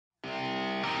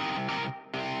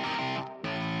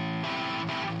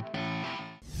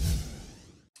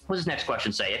What does this next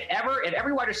question say? If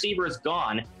every wide receiver is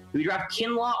gone, do we draft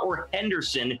Kinlaw or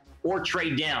Henderson or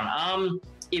trade down?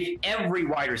 If every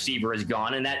wide receiver is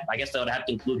gone, and that I guess that would have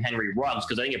to include Henry Ruggs,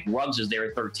 because I think if Ruggs is there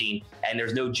at 13 and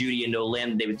there's no Judy and no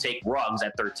Lim, they would take Ruggs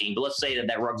at 13. But let's say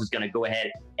that Ruggs is going to go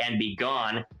ahead and be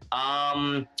gone.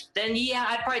 Then yeah,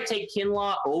 I'd probably take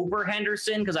Kinlaw over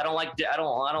Henderson, because I don't like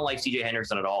CJ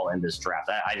Henderson at all in this draft.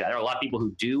 There are a lot of people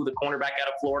who do, the cornerback out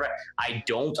of Florida. I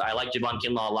don't. I like Javon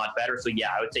Kinlaw a lot better. So yeah,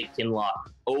 I would take Kinlaw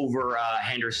over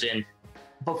Henderson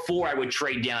before I would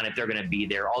trade down if they're going to be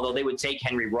there. Although they would take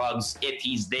Henry Ruggs if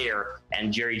he's there,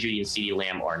 and Jerry Jeudy and CeeDee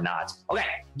Lamb are not. Okay,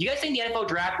 do you guys think the NFL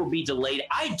draft will be delayed?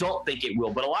 I don't think it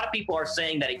will, but a lot of people are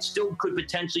saying that it still could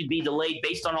potentially be delayed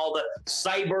based on all the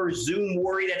cyber Zoom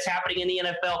worry that's happening in the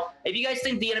NFL. If you guys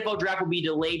think the NFL draft will be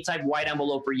delayed, type Y down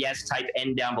below for yes, type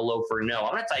N down below for no.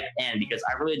 I'm going to type N because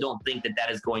I really don't think that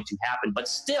is going to happen. But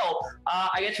still,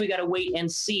 I guess we got to wait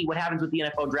and see what happens with the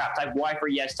NFL draft. Type Y for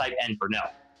yes, type N for no.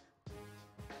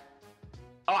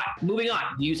 All right, moving on.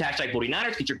 Use hashtag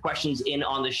 49ers. Get your questions in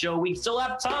on the show. We still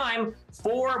have time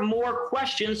for more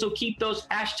questions, so keep those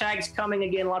hashtags coming.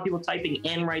 Again, a lot of people typing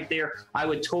N right there. I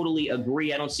would totally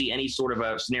agree. I don't see any sort of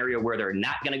a scenario where they're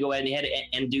not going to go ahead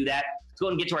and do that. Let's go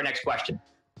ahead and get to our next question.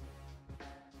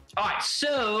 All right,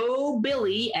 so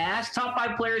Billy asked, top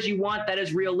 5 players you want that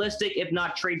is realistic, if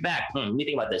not trade back. Let me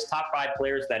think about this. Top 5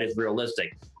 players that is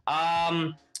realistic.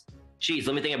 Geez,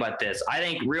 let me think about this. I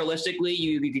think realistically,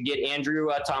 you could get Andrew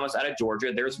Thomas out of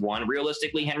Georgia. There's one.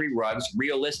 Realistically, Henry Ruggs.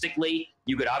 Realistically,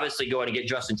 you could obviously go ahead and get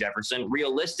Justin Jefferson.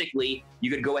 Realistically,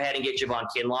 you could go ahead and get Javon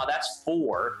Kinlaw. That's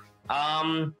 4.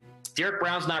 Derek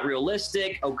Brown's not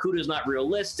realistic. Okuda's not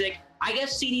realistic. I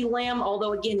guess CeeDee Lamb,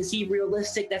 although again, is he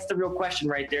realistic? That's the real question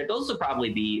right there. Those would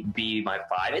probably be my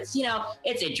 5. It's, you know,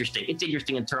 it's interesting. It's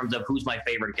interesting in terms of who's my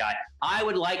favorite guy. I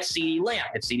would like CeeDee Lamb.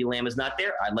 If CeeDee Lamb is not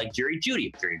there, I'd like Jerry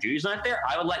Jeudy. If Jerry Judy's not there,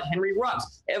 I would like Henry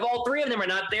Ruggs. If all 3 of them are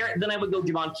not there, then I would go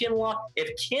Javon Kinlaw.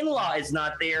 If Kinlaw is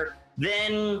not there,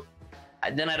 then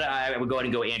I would go ahead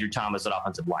and go Andrew Thomas at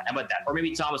offensive line. How about that? Or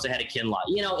maybe Thomas ahead of Kinlaw.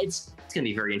 You know, it's going to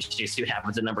be very interesting to see what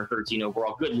happens at number 13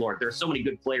 overall. Good Lord, there's so many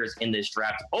good players in this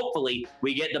draft. Hopefully,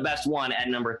 we get the best one at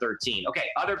number 13. Okay,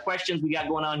 other questions we got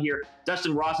going on here.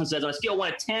 Dustin Rawson says, on a scale of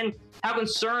 1 to 10, how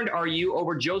concerned are you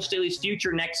over Joe Staley's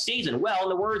future next season? Well, in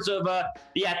the words of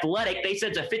The Athletic, they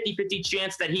said it's a 50-50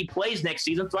 chance that he plays next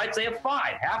season, so I'd say a 5,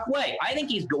 halfway. I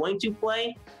think he's going to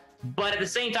play. But at the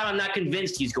same time, I'm not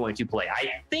convinced he's going to play. I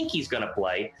think he's going to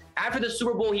play. After the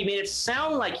Super Bowl, he made it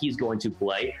sound like he's going to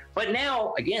play. But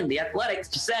now, again, the Athletics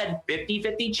just said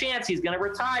 50-50 chance he's going to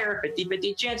retire,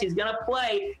 50-50 chance he's going to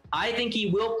play. I think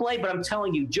he will play, but I'm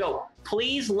telling you, Joe,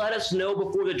 please let us know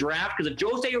before the draft, because if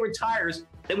Joe Staley retires,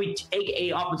 then we take a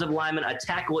offensive lineman, a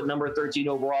tackle at number 13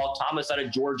 overall, Thomas out of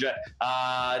Georgia,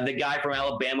 the guy from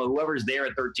Alabama, whoever's there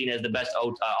at 13 as the best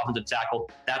offensive tackle,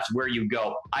 that's where you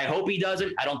go. I hope he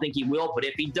doesn't. I don't think he will, but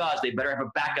if he does, they better have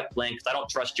a backup plan, because I don't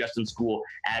trust Justin School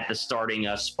at the starting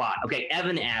spot. Okay,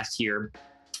 Evan asked here,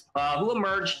 who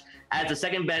emerged as the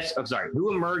second best,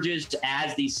 who emerges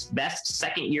as the best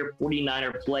second-year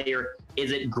 49er player?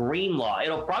 Is it Greenlaw?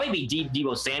 It'll probably be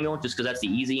Deebo Samuel, just because that's the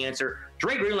easy answer.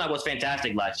 Dre Greenlaw was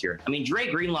fantastic last year. I mean, Dre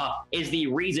Greenlaw is the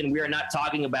reason we are not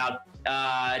talking about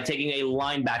taking a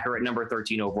linebacker at number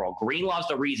 13 overall. Greenlaw's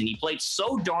the reason. He played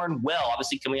so darn well,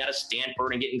 obviously coming out of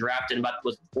Stanford and getting drafted in about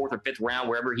the 4th or 5th round,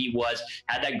 wherever he was.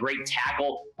 Had that great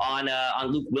tackle on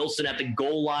Luke Wilson at the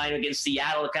goal line against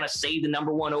Seattle to kind of save the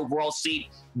number 1 overall seat.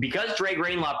 Because Dre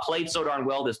Greenlaw played so darn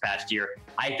well this past year,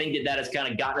 I think that has kind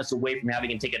of gotten us away from having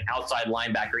to take an outside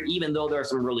linebacker, even though there are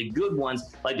some really good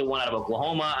ones, like the one out of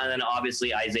Oklahoma, and then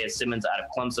obviously Isaiah Simmons out of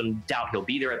Clemson. Doubt he'll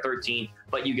be there at 13,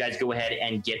 but you guys go ahead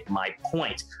and get my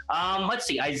point. Let's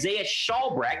see. Isaiah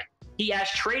Schallbreck, he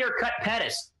asked, trade or cut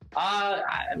Pettis?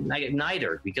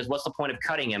 Neither, because what's the point of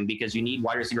cutting him? Because you need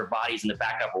wide receiver bodies in the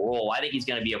backup role. I think he's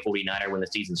going to be a 49er when the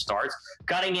season starts.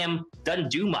 Cutting him doesn't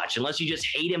do much unless you just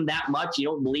hate him that much. You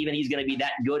don't believe he's going to be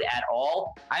that good at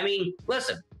all. I mean,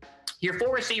 listen, your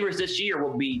 4 receivers this year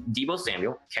will be Deebo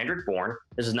Samuel, Kendrick Bourne,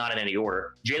 this is not in any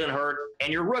order, Jalen Hurd,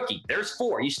 and your rookie. There's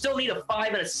 4. You still need a 5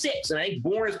 and a 6, and I think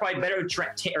Bourne is probably better than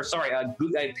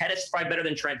Pettis is probably better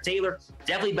than Trent Taylor,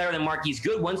 definitely better than Marquise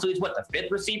Goodwin, so he's what, the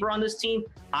 5th receiver on this team?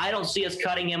 I don't see us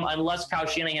cutting him unless Kyle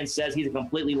Shanahan says he's a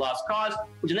completely lost cause,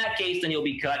 which in that case, then he'll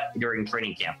be cut during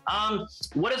training camp.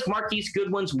 What is Marquise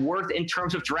Goodwin's worth in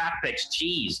terms of draft picks?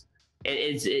 Jeez.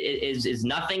 Is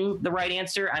nothing the right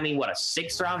answer? I mean, what, a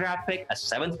 6th round draft pick, a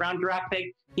 7th round draft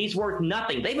pick? He's worth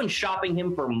nothing. They've been shopping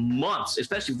him for months,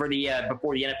 especially for the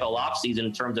before the NFL offseason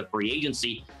in terms of free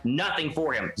agency. Nothing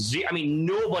for him. I mean,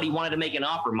 nobody wanted to make an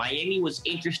offer. Miami was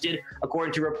interested,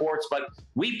 according to reports, but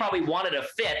we probably wanted a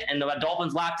fit, and the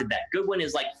Dolphins laughed at that. Goodwin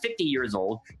is like 50 years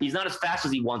old. He's not as fast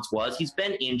as he once was. He's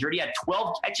been injured. He had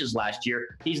 12 catches last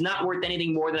year. He's not worth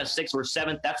anything more than a 6th or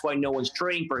 7th. That's why no one's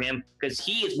trading for him, because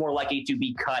he is more likely to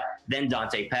be cut than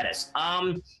Dante Pettis.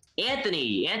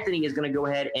 Anthony is going to go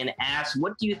ahead and ask,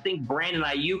 what do you think Brandon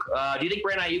Aiyuk, do you think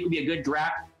Brandon Aiyuk would be a good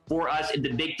draft for us if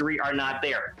the big three are not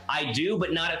there? I do,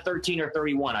 but not at 13 or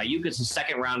 31. Aiyuk is a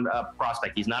second-round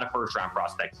prospect. He's not a first-round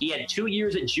prospect. He had 2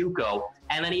 years at JUCO,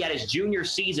 and then he had his junior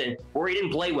season where he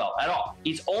didn't play well at all.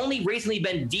 He's only recently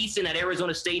been decent at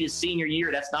Arizona State his senior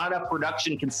year. That's not enough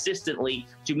production consistently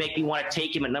to make me want to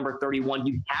take him at number 31.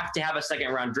 You have to have a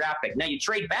second-round draft pick. Now, you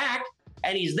trade back,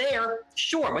 and he's there,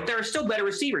 sure, but there are still better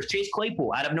receivers. Chase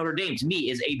Claypool out of Notre Dame, to me,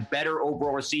 is a better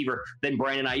overall receiver than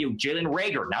Brandon Aiyuk. Jalen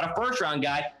Reagor, not a first-round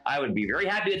guy. I would be very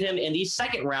happy with him in the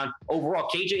second round overall.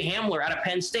 KJ Hamler out of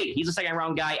Penn State, he's a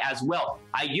second-round guy as well.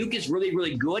 Aiyuk is really,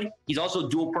 really good. He's also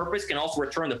dual-purpose, can also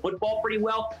return the football pretty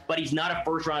well, but he's not a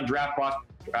first-round draft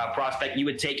prospect. You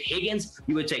would take Higgins,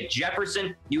 you would take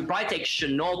Jefferson, you would probably take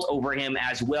Chenault over him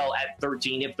as well at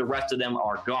 13 if the rest of them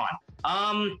are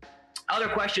gone. Other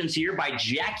questions here by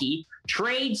Jackie.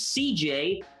 Trade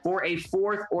CJ for a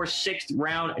 4th or 6th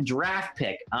round draft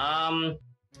pick.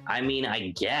 I mean,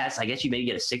 I guess you maybe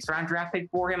get a 6th round draft pick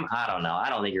for him. I don't know. I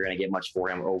don't think you're going to get much for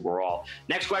him overall.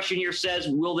 Next question here says,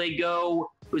 will they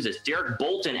go, who's this? Derek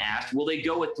Bolton asked, will they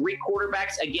go with 3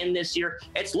 quarterbacks again this year?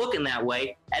 It's looking that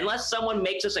way. Unless someone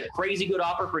makes us a crazy good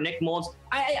offer for Nick Mullins.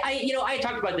 I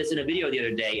talked about this in a video the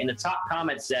other day, and the top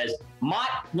comment says,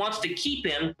 Mott wants to keep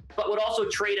him, but would also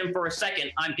trade him for a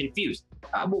second. I'm confused.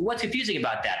 What's confusing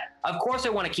about that? Of course I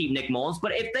want to keep Nick Mullins,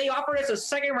 but if they offered us a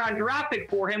 2nd round draft pick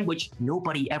for him, which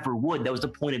nobody ever would, that was the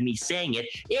point of me saying it,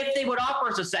 if they would offer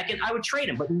us a second, I would trade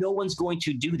him, but no one's going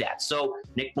to do that. So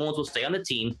Nick Mullins will stay on the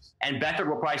team, and Beathard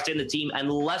will probably stay on the team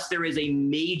unless there is a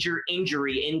major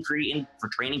injury for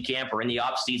training camp or in the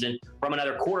offseason from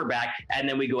another quarterback, and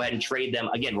then we go ahead and trade them.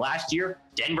 Again, last year,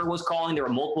 Denver was calling. There were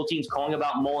multiple teams calling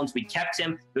about Mullins. We kept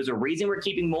him. There's a reason we're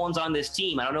keeping Mullins on this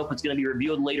team. I don't know if it's going to be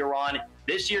revealed later on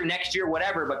this year, next year,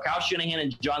 whatever, but Kyle Shanahan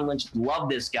and John Lynch love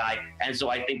this guy, and so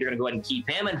I think they're going to go ahead and keep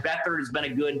him. And Beathard has been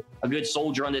a good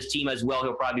soldier on this team as well.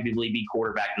 He'll probably be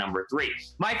quarterback number 3.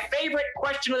 My favorite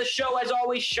question of the show, as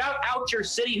always, shout out your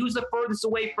city. Who's the furthest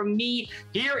away from me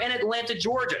here in Atlanta,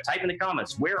 Georgia? Type in the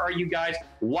comments. Where are you guys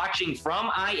watching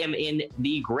from? I am in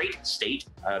the great state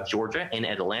of Georgia in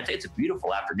Atlanta. It's a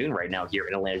beautiful afternoon right now here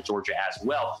in Atlanta, Georgia as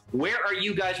well. Where are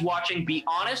you guys watching? Be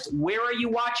honest. Where are you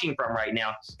watching from right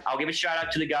now? I'll give a shout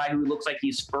out to the guy who looks like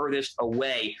he's furthest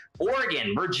away.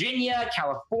 Oregon, Virginia,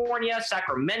 California,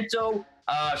 Sacramento,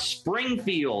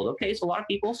 Springfield. Okay, so a lot of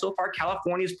people so far.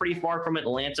 California is pretty far from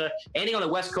Atlanta. Anything on the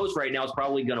West Coast right now is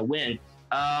probably going to win.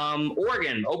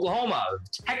 Oregon, Oklahoma,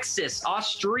 Texas,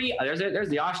 Austria. There's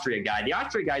the Austria guy. The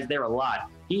Austria guy's there a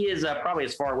lot. He is probably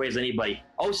as far away as anybody.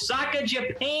 Osaka,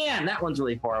 Japan. That one's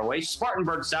really far away.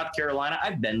 Spartanburg, South Carolina.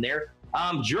 I've been there.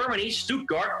 Germany,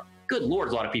 Stuttgart. Good Lord,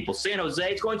 a lot of people. San Jose,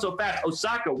 it's going so fast.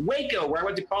 Osaka, Waco, where I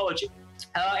went to college.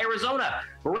 Arizona,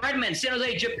 Redmond, San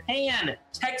Jose, Japan,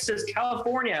 Texas,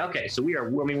 California. Okay, so we're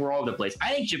all over the place. I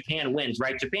think Japan wins,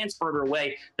 right? Japan's further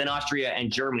away than Austria and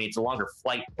Germany. It's a longer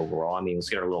flight overall. I mean, let's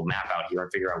get our little map out here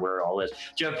and figure out where it all is.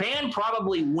 Japan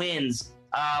probably wins.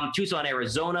 Tucson,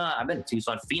 Arizona. I've been to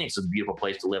Tucson. Phoenix is a beautiful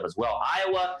place to live as well.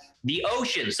 Iowa, the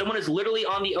ocean. Someone is literally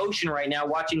on the ocean right now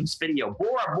watching this video.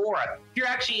 Bora Bora. If you're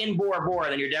actually in Bora Bora,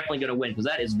 then you're definitely going to win because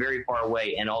that is very far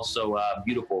away and also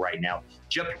beautiful right now.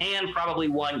 Japan probably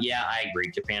won. Yeah, I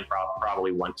agree. Japan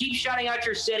probably won. Keep shouting out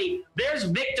your city. There's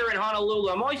Victor in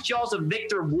Honolulu. I'm always jealous of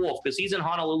Victor Wolf because he's in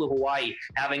Honolulu, Hawaii,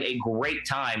 having a great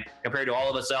time compared to all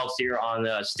of us else here on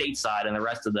the state side and the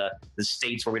rest of the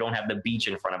states where we don't have the beach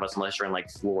in front of us unless you're in like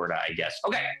Florida, I guess.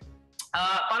 Okay.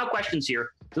 Final questions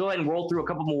here. Go ahead and roll through a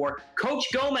couple more. Coach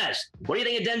Gomez, what do you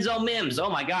think of Denzel Mims? Oh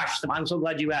my gosh, I'm so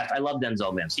glad you asked. I love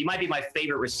Denzel Mims. He might be my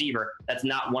favorite receiver. That's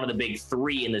not one of the big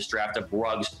 3 in this draft of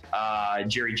Ruggs,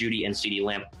 Jerry Jeudy, and CeeDee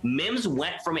Lamb. Mims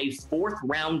went from a 4th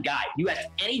round guy. You ask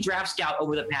any draft scout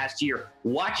over the past year,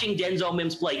 watching Denzel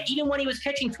Mims play, even when he was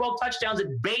catching 12 touchdowns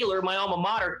at Baylor, my alma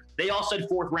mater, they all said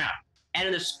 4th round. And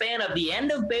in the span of the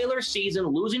end of Baylor's season,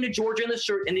 losing to Georgia in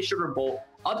the Sugar Bowl,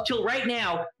 Up till right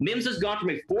now, Mims has gone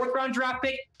from a 4th-round draft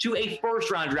pick to a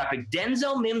 1st-round draft pick.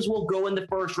 Denzel Mims will go in the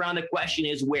 1st round. The question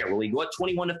is where? Will he go at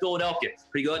 21 to Philadelphia?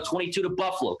 Could he go at 22 to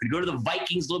Buffalo? Could he go to the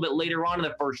Vikings a little bit later on in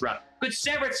the 1st round? Could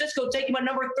San Francisco take him at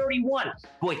number 31?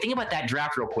 Boy, think about that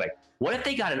draft real quick. What if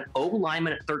they got an O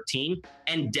lineman at 13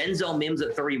 and Denzel Mims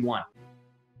at 31?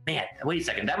 Man, wait a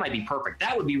second. That might be perfect.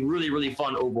 That would be really, really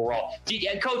fun overall. See,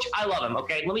 Coach, I love him,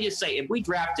 okay? Let me just say, if we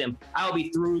draft him, I'll be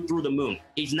through the moon.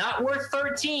 He's not worth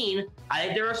 13. I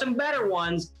think there are some better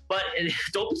ones, but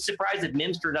don't be surprised if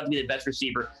Mims turns out to be the best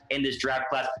receiver in this draft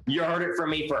class. You heard it from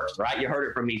me first, right? You heard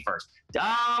it from me first.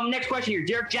 Next question here.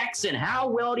 Derek Jackson, how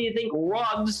well do you think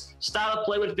Ruggs' style of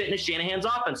play would fit into Shanahan's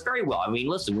offense? Very well. I mean,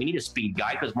 listen, we need a speed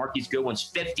guy because Marquise Goodwin's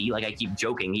 50. Like I keep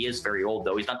joking, he is very old,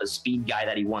 though. He's not the speed guy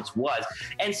that he once was.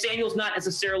 And Samuel's not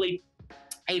necessarily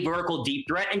a vertical deep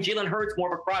threat, and Jalen Hurts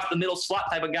more of a across the middle slot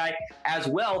type of guy as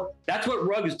well. That's what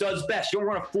Ruggs does best. You don't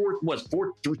run a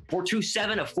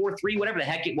 4.27, a 4.3, whatever the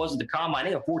heck it was at the combine.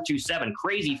 I think a 4.27,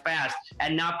 crazy fast,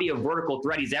 and not be a vertical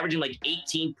threat. He's averaging like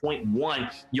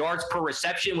 18.1 yards per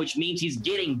reception, which means he's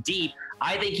getting deep.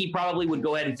 I think he probably would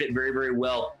go ahead and fit very, very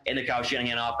well in the Kyle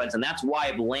Shanahan offense, and that's why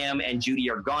if Lamb and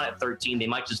Judy are gone at 13, they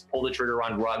might just pull the trigger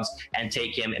on Ruggs and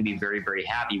take him and be very, very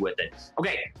happy with it.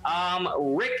 Okay,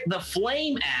 Rick the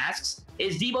Flame asks,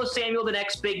 is Deebo Samuel the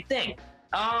next big thing?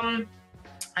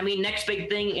 I mean, next big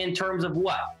thing in terms of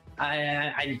what?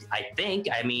 I think,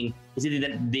 I mean, is he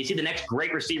the next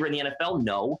great receiver in the NFL?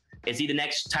 No. Is he the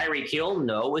next Tyreek Hill?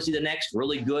 No. Is he the next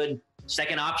really good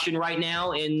second option right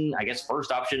now in, I guess,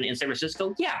 first option in San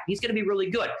Francisco? Yeah, he's going to be really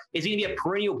good. Is he going to be a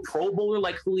perennial Pro Bowler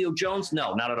like Julio Jones?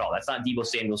 No, not at all. That's not Deebo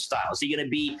Samuel's style. Is he going to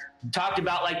be talked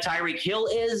about like Tyreek Hill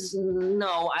is?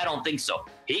 No, I don't think so.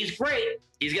 He's great.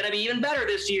 He's going to be even better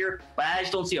this year, but I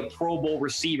just don't see a Pro Bowl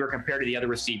receiver compared to the other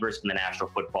receivers in the National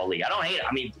Football League. I don't hate it.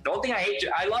 I mean, don't think I hate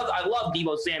you. I love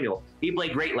Deebo Samuel. He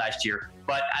played great last year,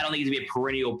 but I don't think he's going to be a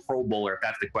perennial Pro Bowler if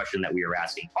that's the question that we are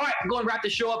asking. All right, I'm going to wrap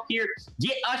the show up here.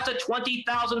 Get us to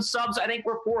 20,000 subs. I think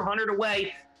we're 400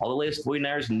 away. All the latest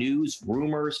 49ers news,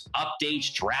 rumors,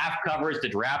 updates, draft coverage. The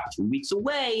draft 2 weeks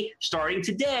away, starting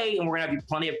today, and we're going to have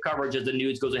plenty of coverage as the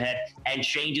news goes ahead and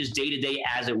changes day to day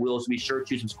as it will. So be sure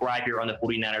to subscribe here on the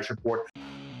 49ers Report.